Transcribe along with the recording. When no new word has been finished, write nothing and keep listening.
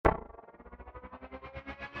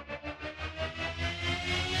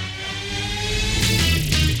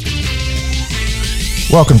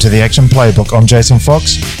Welcome to the Action Playbook. I'm Jason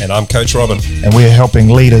Fox. And I'm Coach Robin. And we're helping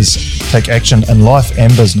leaders take action in life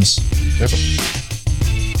and business. Perfect.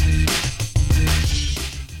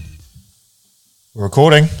 We're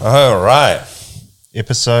recording. All right.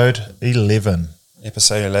 Episode 11.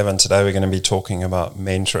 Episode 11. Today we're going to be talking about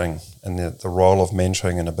mentoring and the role of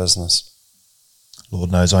mentoring in a business.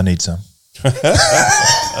 Lord knows I need some.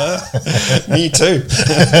 Me too.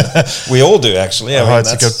 We all do, actually.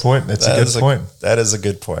 That's a good point. That is a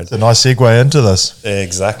good point. It's a nice segue into this.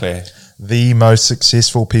 Exactly. The most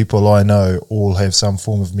successful people I know all have some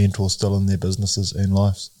form of mentor still in their businesses and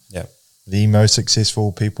lives. Yeah. The most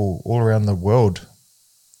successful people all around the world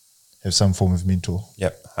have some form of mentor.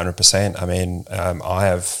 Yep, 100%. I mean, I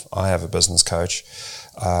have a business coach,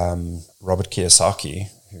 Robert Kiyosaki,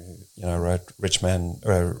 who wrote Rich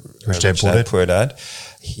Dad Poor Dad.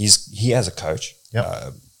 He has a coach.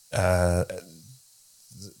 Yep.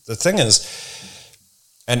 The thing is,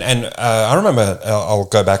 and I remember I'll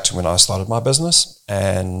go back to when I started my business,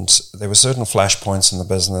 and there were certain flashpoints in the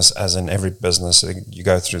business, as in every business, you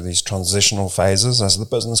go through these transitional phases as the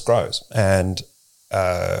business grows. And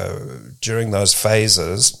during those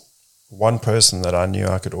phases, one person that I knew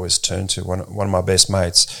I could always turn to, one of my best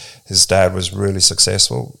mates, his dad was really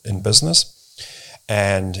successful in business,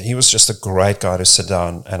 and he was just a great guy to sit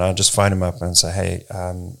down, and I just phone him up and say, hey,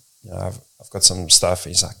 I've got some stuff.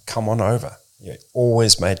 He's like, come on over. You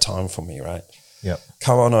always made time for me, right? Yep.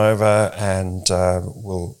 Come on over and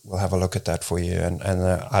we'll have a look at that for you. And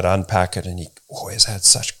I'd unpack it, and he always had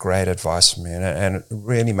such great advice for me, and it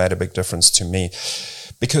really made a big difference to me.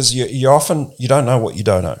 Because you often don't know what you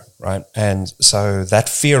don't know, right? And so that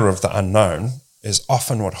fear of the unknown is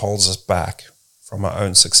often what holds us back from our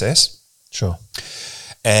own success. Sure.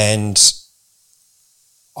 And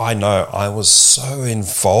I know I was so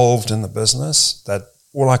involved in the business that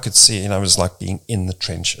all I could see, was like being in the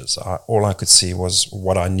trenches. All I could see was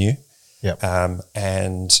what I knew. Yep.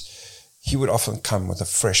 And he would often come with a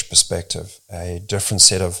fresh perspective, a different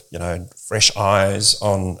set of, fresh eyes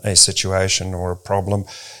on a situation or a problem,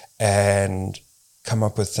 and come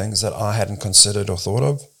up with things that I hadn't considered or thought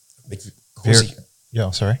of. I was just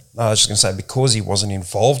going to say, because he wasn't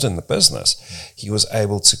involved in the business, he was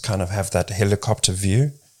able to kind of have that helicopter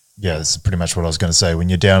view. Yeah, that's pretty much what I was going to say. When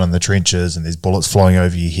you're down in the trenches and there's bullets flying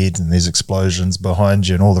over your head and there's explosions behind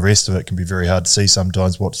you and all the rest of it, can be very hard to see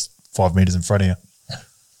sometimes what's 5 meters in front of you.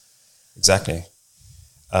 Exactly.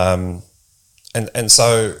 And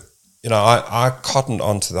so, I cottoned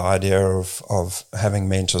onto the idea of having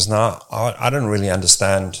mentors. Now, I didn't really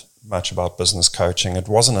understand much about business coaching. It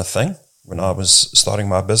wasn't a thing when I was starting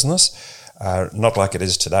my business, not like it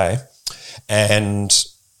is today. And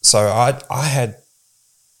so I had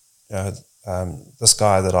this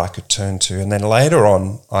guy that I could turn to. And then later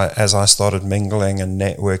on, as I started mingling and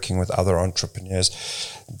networking with other entrepreneurs,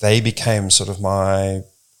 they became sort of my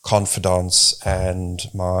confidants and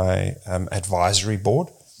my advisory board.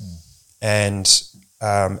 And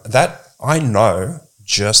that, I know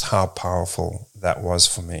just how powerful that was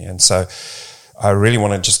for me. And so I really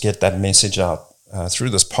want to just get that message out through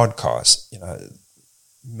this podcast.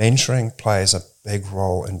 Mentoring plays a big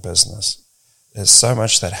role in business. There's so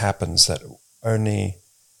much that happens that only,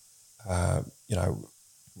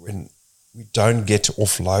 when we don't get to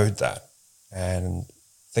offload that, and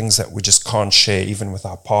things that we just can't share even with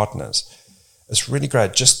our partners. It's really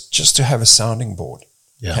great. Just to have a sounding board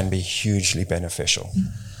can be hugely beneficial.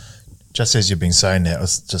 Just as you've been saying that,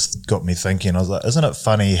 it's just got me thinking. I was like, isn't it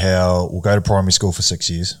funny how we'll go to primary school for 6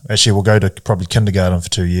 years? Actually, we'll go to probably kindergarten for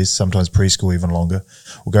 2 years, sometimes preschool even longer.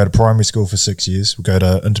 We'll go to primary school for 6 years. We'll go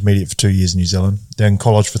to intermediate for 2 years in New Zealand, then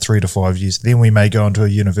college for 3 to 5 years. Then we may go into a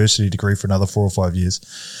university degree for another 4 or 5 years.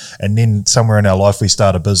 And then somewhere in our life, we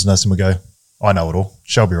start a business and we go, I know it all.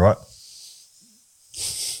 Shall be right.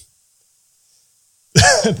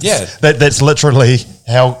 Yeah. That's literally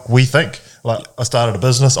how we think. Like, I started a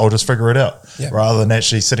business, I'll just figure it out. Yeah. Rather than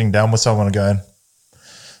actually sitting down with someone and going,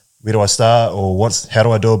 where do I start? Or how do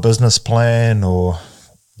I do a business plan? Or,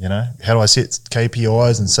 how do I set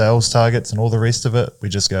KPIs and sales targets and all the rest of it? We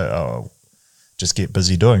just go, just get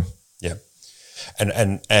busy doing. Yeah.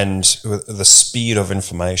 And with the speed of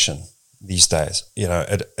information these days,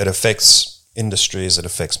 it affects industries, it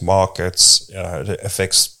affects markets, it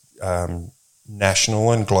affects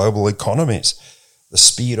national and global economies. The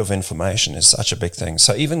speed of information is such a big thing.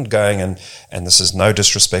 So even going and this is no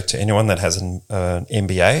disrespect to anyone that has an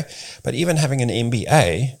MBA, but even having an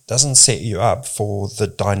MBA doesn't set you up for the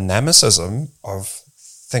dynamicism of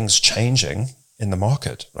things changing in the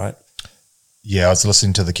market, right? Yeah, I was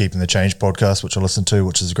listening to the Keeping the Change podcast, which I listened to,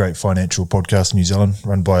 which is a great financial podcast in New Zealand,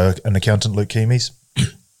 run by an accountant, Luke Keamies.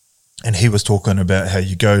 And he was talking about how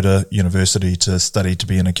you go to university to study to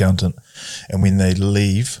be an accountant, and when they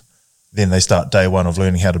leave, then they start day one of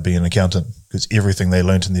learning how to be an accountant, because everything they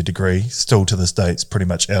learnt in their degree, still to this day, it's pretty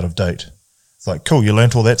much out of date. It's like, cool, you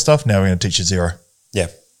learnt all that stuff, now we're going to teach you zero.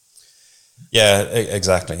 Yeah,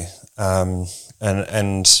 exactly. And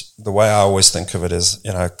the way I always think of it is,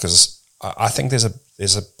 because I think there's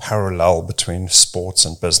a parallel between sports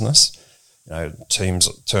and business. In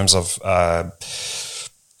terms of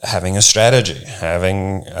having a strategy,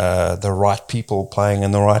 having the right people playing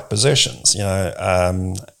in the right positions.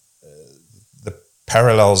 The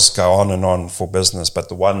parallels go on and on for business, but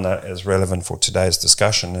the one that is relevant for today's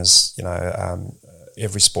discussion is,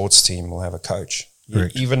 every sports team will have a coach.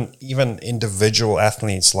 Even individual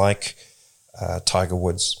athletes like Tiger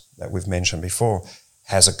Woods that we've mentioned before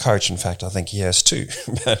has a coach. In fact, I think he has two.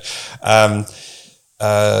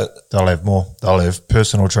 They'll have more. They'll have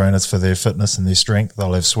personal trainers for their fitness and their strength.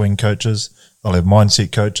 They'll have swing coaches. They'll have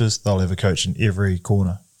mindset coaches. They'll have a coach in every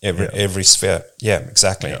corner. Every sphere. Yeah,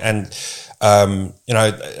 exactly. Yeah. And,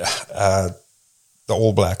 the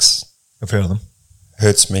All Blacks. I've heard of them.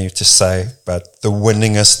 Hurts me to say, but the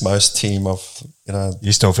winningest most team of,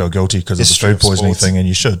 You still feel guilty because of the food poisoning thing, and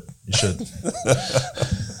you should.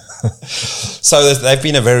 So they've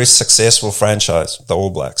been a very successful franchise, the All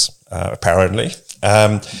Blacks, apparently.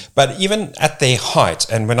 But even at their height,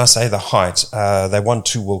 and when I say the height, they won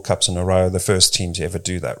 2 World Cups in a row, the first team to ever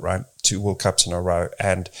do that, right? 2 World Cups in a row.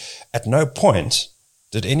 And at no point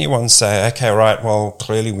did anyone say, okay, right, well,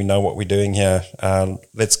 clearly we know what we're doing here.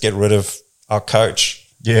 Let's get rid of our coach.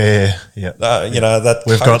 Yeah. That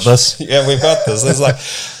we've got this. Yeah, we've got this. It's like,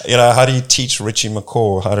 how do you teach Richie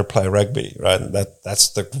McCaw how to play rugby, right? That's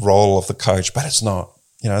the role of the coach, but it's not.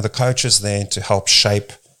 The coach is there to help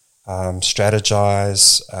shape,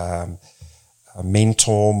 strategize,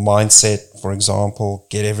 mentor, mindset, for example,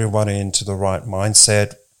 get everyone into the right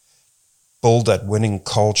mindset, build that winning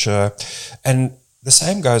culture. And the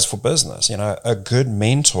same goes for business. A good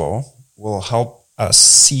mentor will help us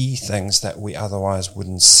see things that we otherwise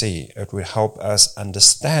wouldn't see. It would help us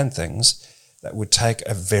understand things that would take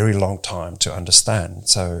a very long time to understand.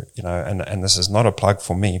 So, and this is not a plug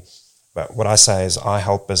for me, but what I say is I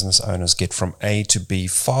help business owners get from A to B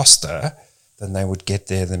faster than they would get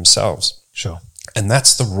there themselves. Sure. And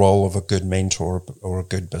that's the role of a good mentor or a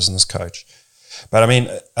good business coach. But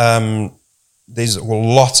there's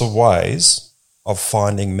lots of ways of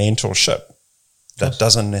finding mentorship. That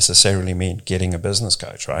doesn't necessarily mean getting a business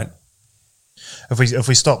coach, right? If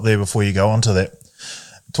we stop there before you go on to that,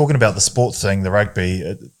 talking about the sports thing, the rugby,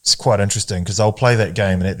 it's quite interesting because they'll play that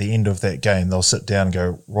game, and at the end of that game, they'll sit down and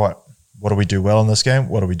go, right, what do we do well in this game?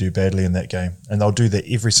 What do we do badly in that game? And they'll do that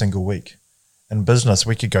every single week. In business,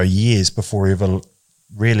 we could go years before ever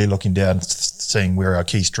really looking down, seeing where our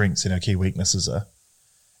key strengths and our key weaknesses are.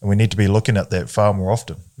 And we need to be looking at that far more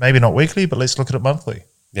often. Maybe not weekly, but let's look at it monthly.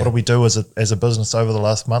 Yeah. What do we do as a business over the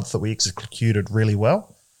last month that we executed really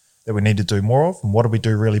well, that we need to do more of? And what do we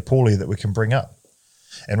do really poorly that we can bring up?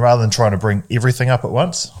 And rather than trying to bring everything up at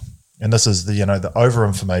once, and this is the over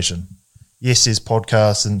information. Yes, there's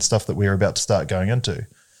podcasts and stuff that we're about to start going into,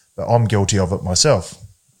 but I'm guilty of it myself.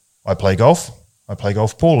 I play golf. I play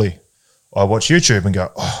golf poorly. I watch YouTube and go,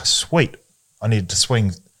 oh, sweet. I need to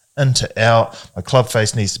swing in to out. My club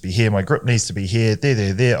face needs to be here. My grip needs to be here.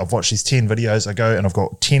 There. I've watched these 10 videos. I go and I've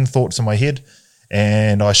got 10 thoughts in my head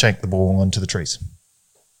and I shank the ball into the trees.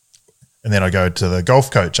 And then I go to the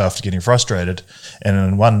golf coach after getting frustrated. And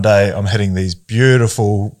in one day I'm hitting these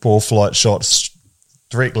beautiful ball flight shots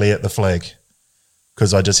directly at the flag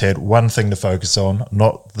because I just had one thing to focus on,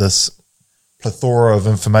 not this plethora of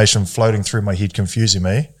information floating through my head confusing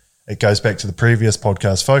me. It goes back to the previous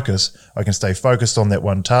podcast focus. I can stay focused on that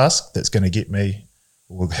one task that's going to get me,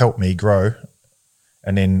 will help me grow.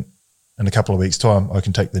 And then in a couple of weeks' time, I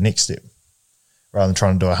can take the next step rather than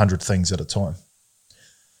trying to do 100 things at a time.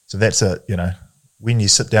 So that's it, when you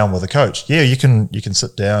sit down with a coach, yeah, you can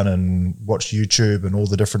sit down and watch YouTube and all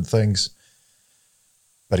the different things.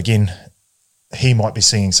 But again, he might be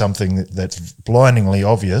seeing something that's blindingly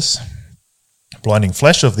obvious, blinding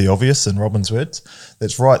flash of the obvious, in Robin's words,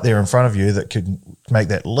 that's right there in front of you that could make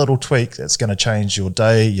that little tweak that's going to change your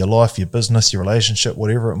day, your life, your business, your relationship,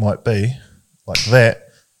 whatever it might be, like that,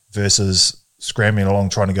 versus scrambling along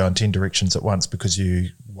trying to go in 10 directions at once because you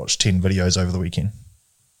watched 10 videos over the weekend.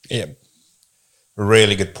 Yeah.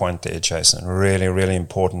 Really good point there, Jason. Really, really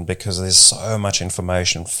important because there's so much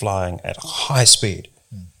information flying at high speed.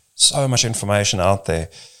 So much information out there.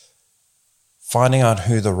 Finding out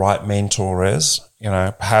who the right mentor is,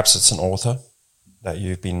 perhaps it's an author that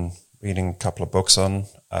you've been reading a couple of books on.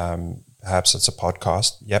 Perhaps it's a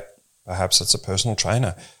podcast. Yep, perhaps it's a personal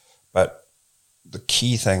trainer. But the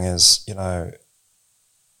key thing is,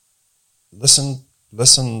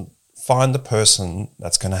 listen, find the person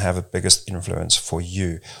that's going to have the biggest influence for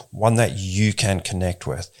you, one that you can connect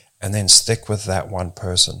with, and then stick with that one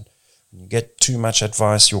person. When you get too much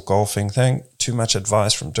advice, your golfing thing, too much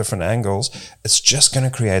advice from different angles, it's just going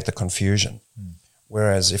to create the confusion.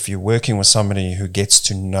 Whereas if you're working with somebody who gets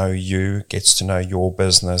to know you, gets to know your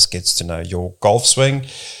business, gets to know your golf swing,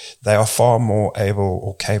 they are far more able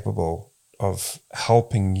or capable of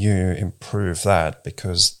helping you improve that,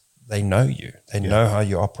 because they know you. They know how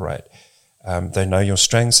you operate. They know your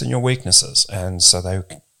strengths and your weaknesses. And so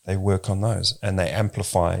they work on those, and they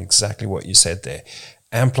amplify exactly what you said there.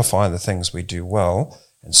 Amplify the things we do well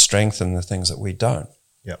and strengthen the things that we don't.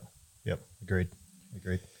 Yep. Agreed.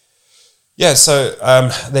 Yeah, so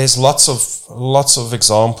there's lots of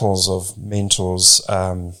examples of mentors.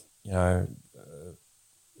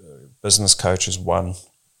 Business coaches, one.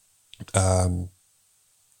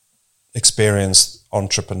 Experienced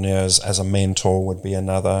entrepreneurs as a mentor would be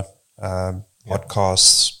another.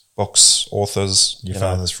 Podcasts, books, authors. Your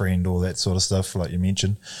father's friend, all that sort of stuff, like you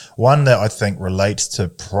mentioned. One that I think relates to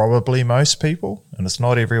probably most people, and it's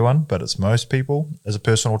not everyone, but it's most people, is a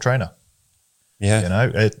personal trainer.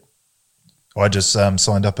 Yeah. I just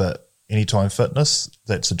signed up at Anytime Fitness.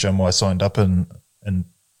 That's a gym I signed up in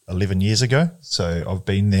 11 years ago. So I've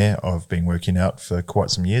been there. I've been working out for quite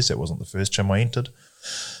some years. That wasn't the first gym I entered.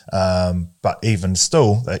 But even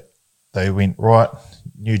still, they went, right,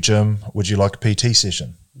 new gym, would you like a PT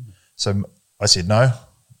session? So I said, no,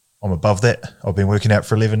 I'm above that. I've been working out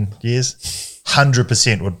for 11 years.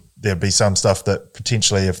 100% there'd be some stuff that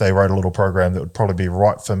potentially, if they wrote a little program, that would probably be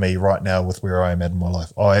right for me right now with where I am at in my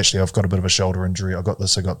life. Oh, actually, I've got a bit of a shoulder injury. I got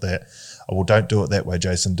this, I got that. Oh, well, don't do it that way,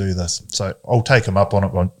 Jason, do this. So I'll take them up on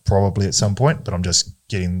it probably at some point, but I'm just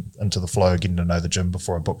getting into the flow, getting to know the gym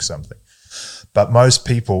before I book something. But most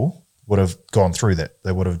people would have gone through that.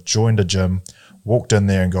 They would have joined a gym, walked in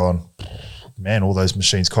there and gone, man, all those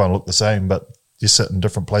machines kind of look the same, but you sit in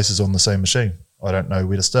different places on the same machine. I don't know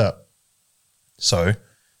where to start. So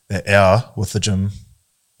that hour with the gym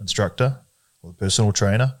instructor or the personal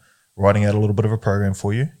trainer, writing out a little bit of a program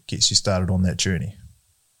for you, gets you started on that journey.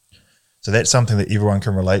 So that's something that everyone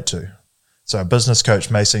can relate to. So a business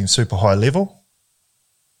coach may seem super high level.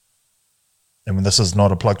 And when this is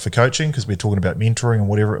not a plug for coaching, because we're talking about mentoring and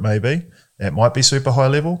whatever it may be, it might be super high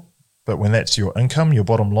level. But when that's your income, your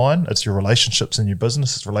bottom line, it's your relationships in your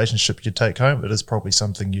business, it's relationship you take home, it is probably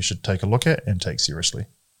something you should take a look at and take seriously.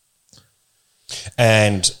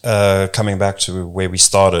 And coming back to where we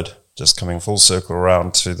started, just coming full circle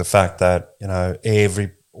around to the fact that,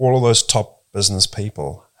 all of those top business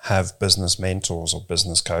people have business mentors or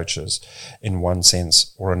business coaches in one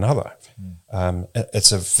sense or another.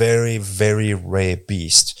 It's a very, very rare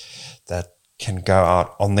beast that can go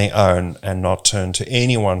out on their own and not turn to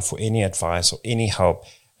anyone for any advice or any help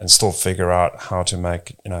and still figure out how to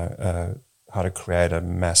make, how to create a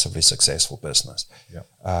massively successful business.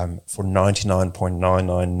 For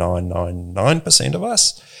 99.99999% of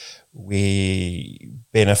us, we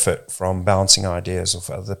benefit from bouncing ideas off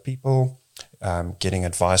other people, getting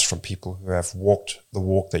advice from people who have walked the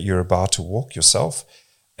walk that you're about to walk yourself,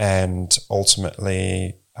 and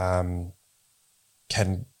ultimately can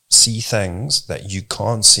see things that you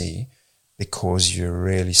can't see because you're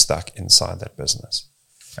really stuck inside that business.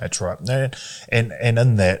 That's right. And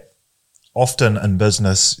in that, often in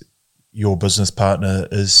business, your business partner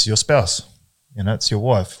is your spouse. It's your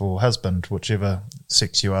wife or husband, whichever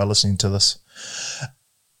sex you are listening to this.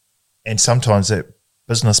 And sometimes that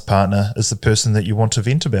business partner is the person that you want to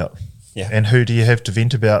vent about. Yeah. And who do you have to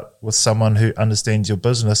vent about with someone who understands your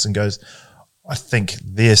business and goes, I think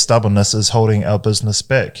their stubbornness is holding our business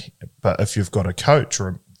back. But if you've got a coach,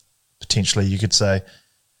 or potentially you could say,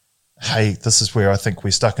 hey, this is where I think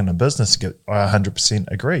we're stuck in a business. I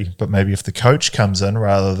 100% agree. But maybe if the coach comes in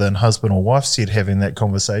rather than husband or wife said having that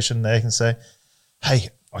conversation, they can say, hey,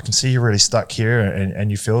 I can see you're really stuck here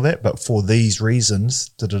and you feel that, but for these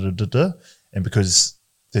reasons, and because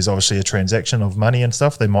there's obviously a transaction of money and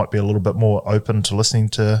stuff, they might be a little bit more open to listening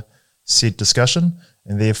to said discussion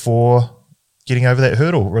and therefore getting over that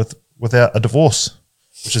hurdle without a divorce,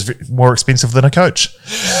 which is more expensive than a coach.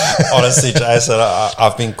 Honestly, Jason,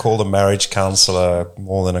 I've been called a marriage counselor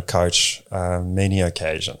more than a coach many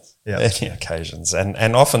occasions. Many occasions.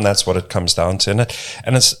 And often that's what it comes down to.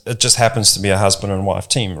 And it just happens to be a husband and wife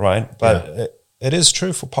team, right? But it is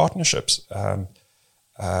true for partnerships. I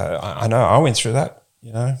know I went through that,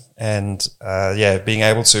 and being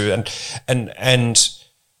able to, and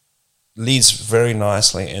leads very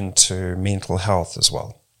nicely into mental health as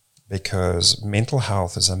well. because mental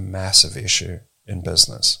health is a massive issue in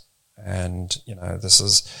business. And, this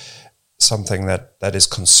is something that is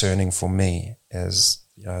concerning for me, is,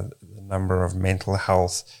 the number of mental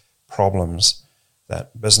health problems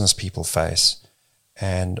that business people face.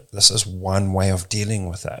 And this is one way of dealing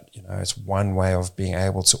with that. It's one way of being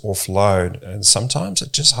able to offload. And sometimes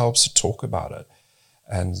it just helps to talk about it.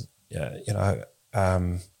 And,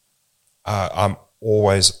 I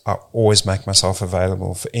always make myself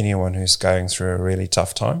available for anyone who's going through a really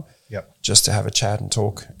tough time. Yep. Just to have a chat and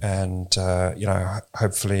talk and,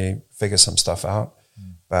 hopefully figure some stuff out.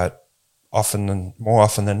 But more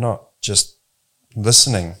often than not, just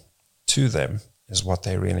listening to them is what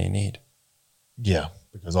they really need. Yeah,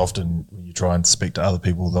 because often when you try and speak to other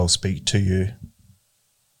people, they'll speak to you,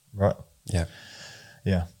 right? Yeah.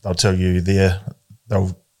 Yeah, they'll tell you their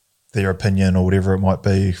opinion or whatever it might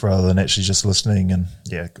be, rather than actually just listening. And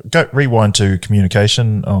go rewind to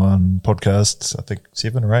communication on podcasts, I think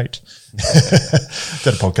 7 or 8.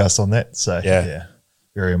 Did a podcast on that. So yeah,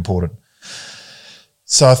 very important.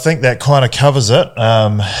 So I think that kind of covers it.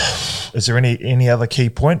 Is there any other key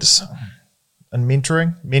points in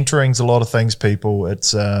mentoring? Mentoring's a lot of things, people.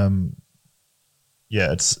 It's it's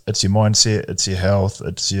your mindset, it's your health,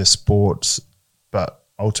 it's your sports, but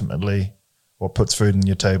ultimately what puts food on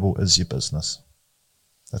your table is your business.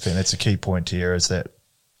 I think that's a key point here, is that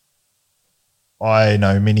I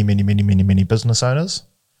know many, many, many, many, many business owners,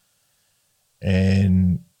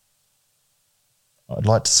 and I'd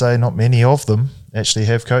like to say not many of them actually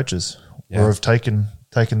have coaches or have taken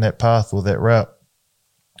that path or that route.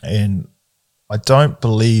 And I don't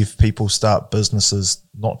believe people start businesses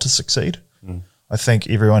not to succeed. I think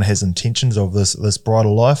everyone has intentions of this brighter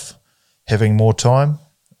life, having more time.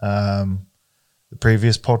 The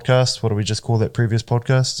previous podcast, what do we just call that previous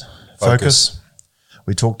podcast? Focus.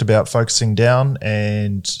 We talked about focusing down,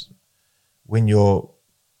 and when you're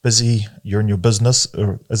busy, you're in your business,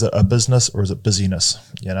 or is it a business or is it busyness?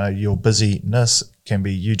 Your busyness can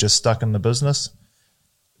be you just stuck in the business.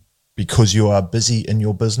 Because you are busy in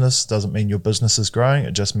your business doesn't mean your business is growing.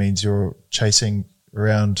 It just means you're chasing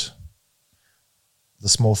around the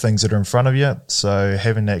small things that are in front of you. So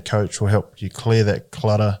having that coach will help you clear that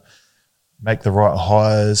clutter, make the right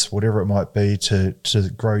hires, whatever it might be, to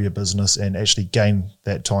grow your business and actually gain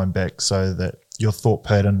that time back, so that your thought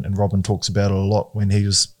pattern, and Robin talks about it a lot when he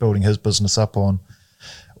was building his business up on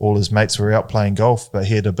all his mates were out playing golf, but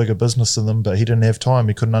he had a bigger business than them, but he didn't have time.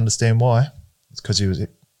 He couldn't understand why. It's because he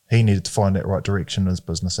needed to find that right direction in his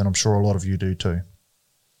business, and I'm sure a lot of you do too.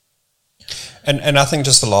 And I think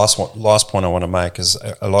just the last point I want to make is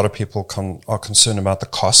a lot of people are concerned about the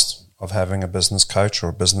cost of having a business coach or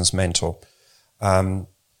a business mentor. A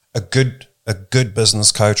good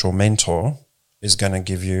business coach or mentor is going to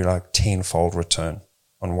give you like 10-fold return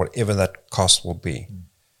on whatever that cost will be.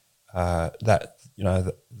 That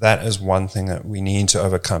is one thing that we need to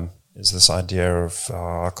overcome, is this idea of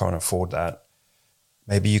I can't afford that.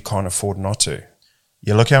 Maybe you can't afford not to.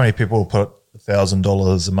 Yeah, look how many people put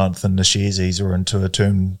 $1,000 a month in the sharesies or into a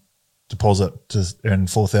term deposit to earn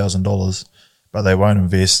 $4,000, but they won't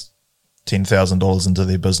invest $10,000 into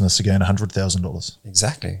their business to gain $100,000.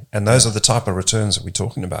 Exactly, and those are the type of returns that we're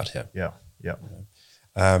talking about here. Yeah.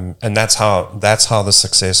 And that's how the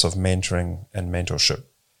success of mentoring and mentorship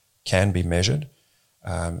can be measured.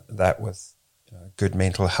 That with good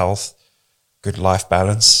mental health, good life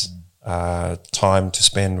balance, time to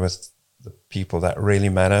spend with the people that really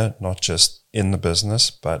matter, not just in the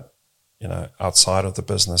business, but outside of the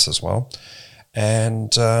business as well,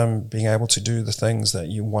 and being able to do the things that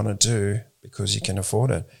you want to do because you can afford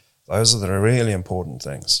it. Those are the really important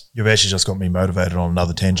things. You've actually just got me motivated on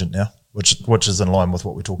another tangent now, which is in line with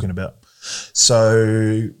what we're talking about.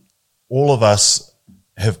 So all of us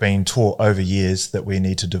have been taught over years that we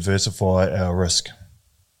need to diversify our risk.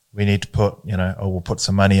 We need to put, we'll put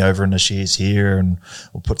some money over in the shares here, and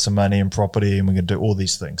we'll put some money in property, and we're going to do all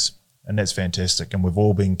these things. And that's fantastic. And we've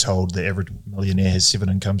all been told that every millionaire has 7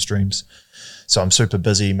 income streams. So I'm super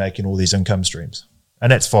busy making all these income streams.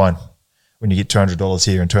 And that's fine. When you get $200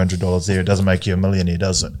 here and $200 there, it doesn't make you a millionaire,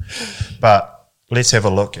 does it? But let's have a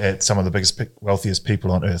look at some of the biggest, wealthiest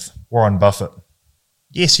people on earth. Warren Buffett.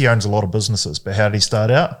 Yes, he owns a lot of businesses, but how did he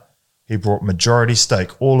start out? He brought majority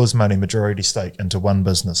stake, all his money, majority stake into one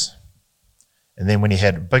business. And then when he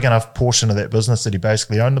had a big enough portion of that business that he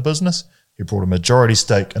basically owned the business, he brought a majority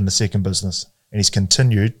stake in the second business. And he's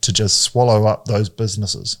continued to just swallow up those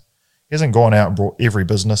businesses. He hasn't gone out and brought every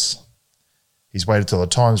business. He's waited till the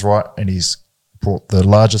time's right, and he's brought the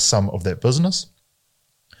largest sum of that business.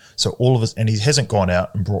 So all of his, and he hasn't gone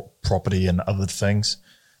out and brought property and other things.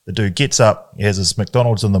 The dude gets up, he has his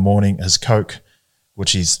McDonald's in the morning, his Coke,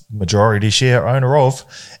 which he's majority share owner of,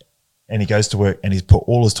 and he goes to work and he's put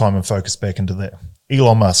all his time and focus back into that.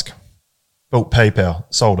 Elon Musk built PayPal,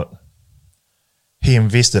 sold it. He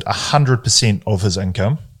invested 100% of his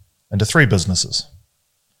income into 3 businesses.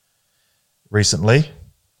 Recently,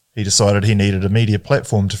 he decided he needed a media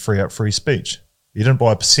platform to free up free speech. He didn't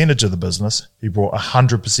buy a percentage of the business, he bought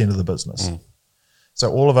 100% of the business.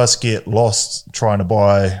 So all of us get lost trying to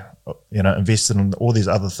buy, invest in all these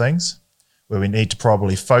other things where we need to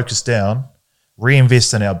probably focus down,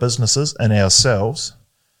 reinvest in our businesses and ourselves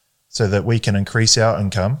so that we can increase our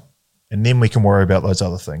income, and then we can worry about those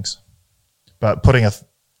other things. But putting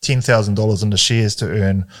 $10,000 into shares to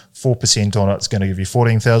earn 4% on it's going to give you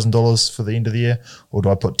 $14,000 for the end of the year, or do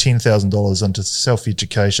I put $10,000 into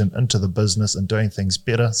self-education, into the business and doing things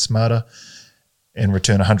better, smarter, and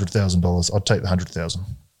return $100,000? I'd take the $100,000.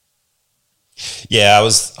 Yeah,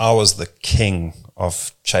 I was the king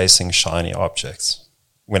of chasing shiny objects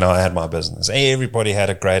when I had my business. Everybody had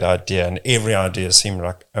a great idea, and every idea seemed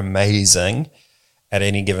like amazing at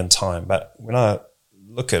any given time. But when I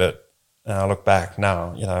look at it, and I look back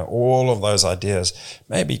now, all of those ideas,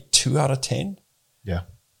 maybe 2 out of 10,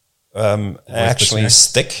 actually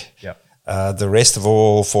stick. Yeah. The rest have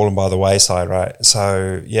all fallen by the wayside, right?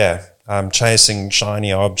 So chasing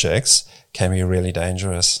shiny objects can be really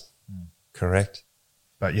dangerous. Correct.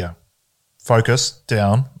 But focus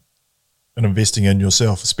down and investing in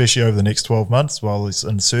yourself, especially over the next 12 months while there's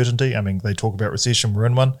uncertainty. I mean, they talk about recession, we're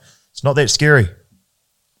in one. It's not that scary,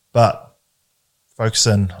 but focus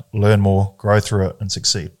in, learn more, grow through it, and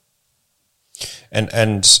succeed.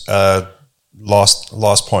 And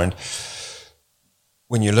last point,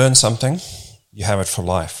 when you learn something, you have it for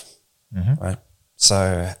life, right?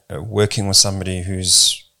 So working with somebody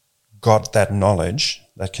who's got that knowledge,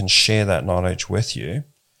 that can share that knowledge with you,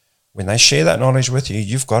 when they share that knowledge with you,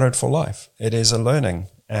 you've got it for life. It is a learning.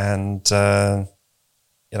 And,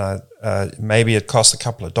 maybe it costs a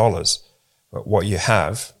couple of dollars, but what you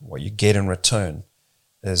have, what you get in return,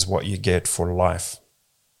 is what you get for life.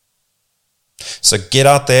 So get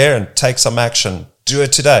out there and take some action. Do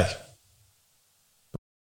it today.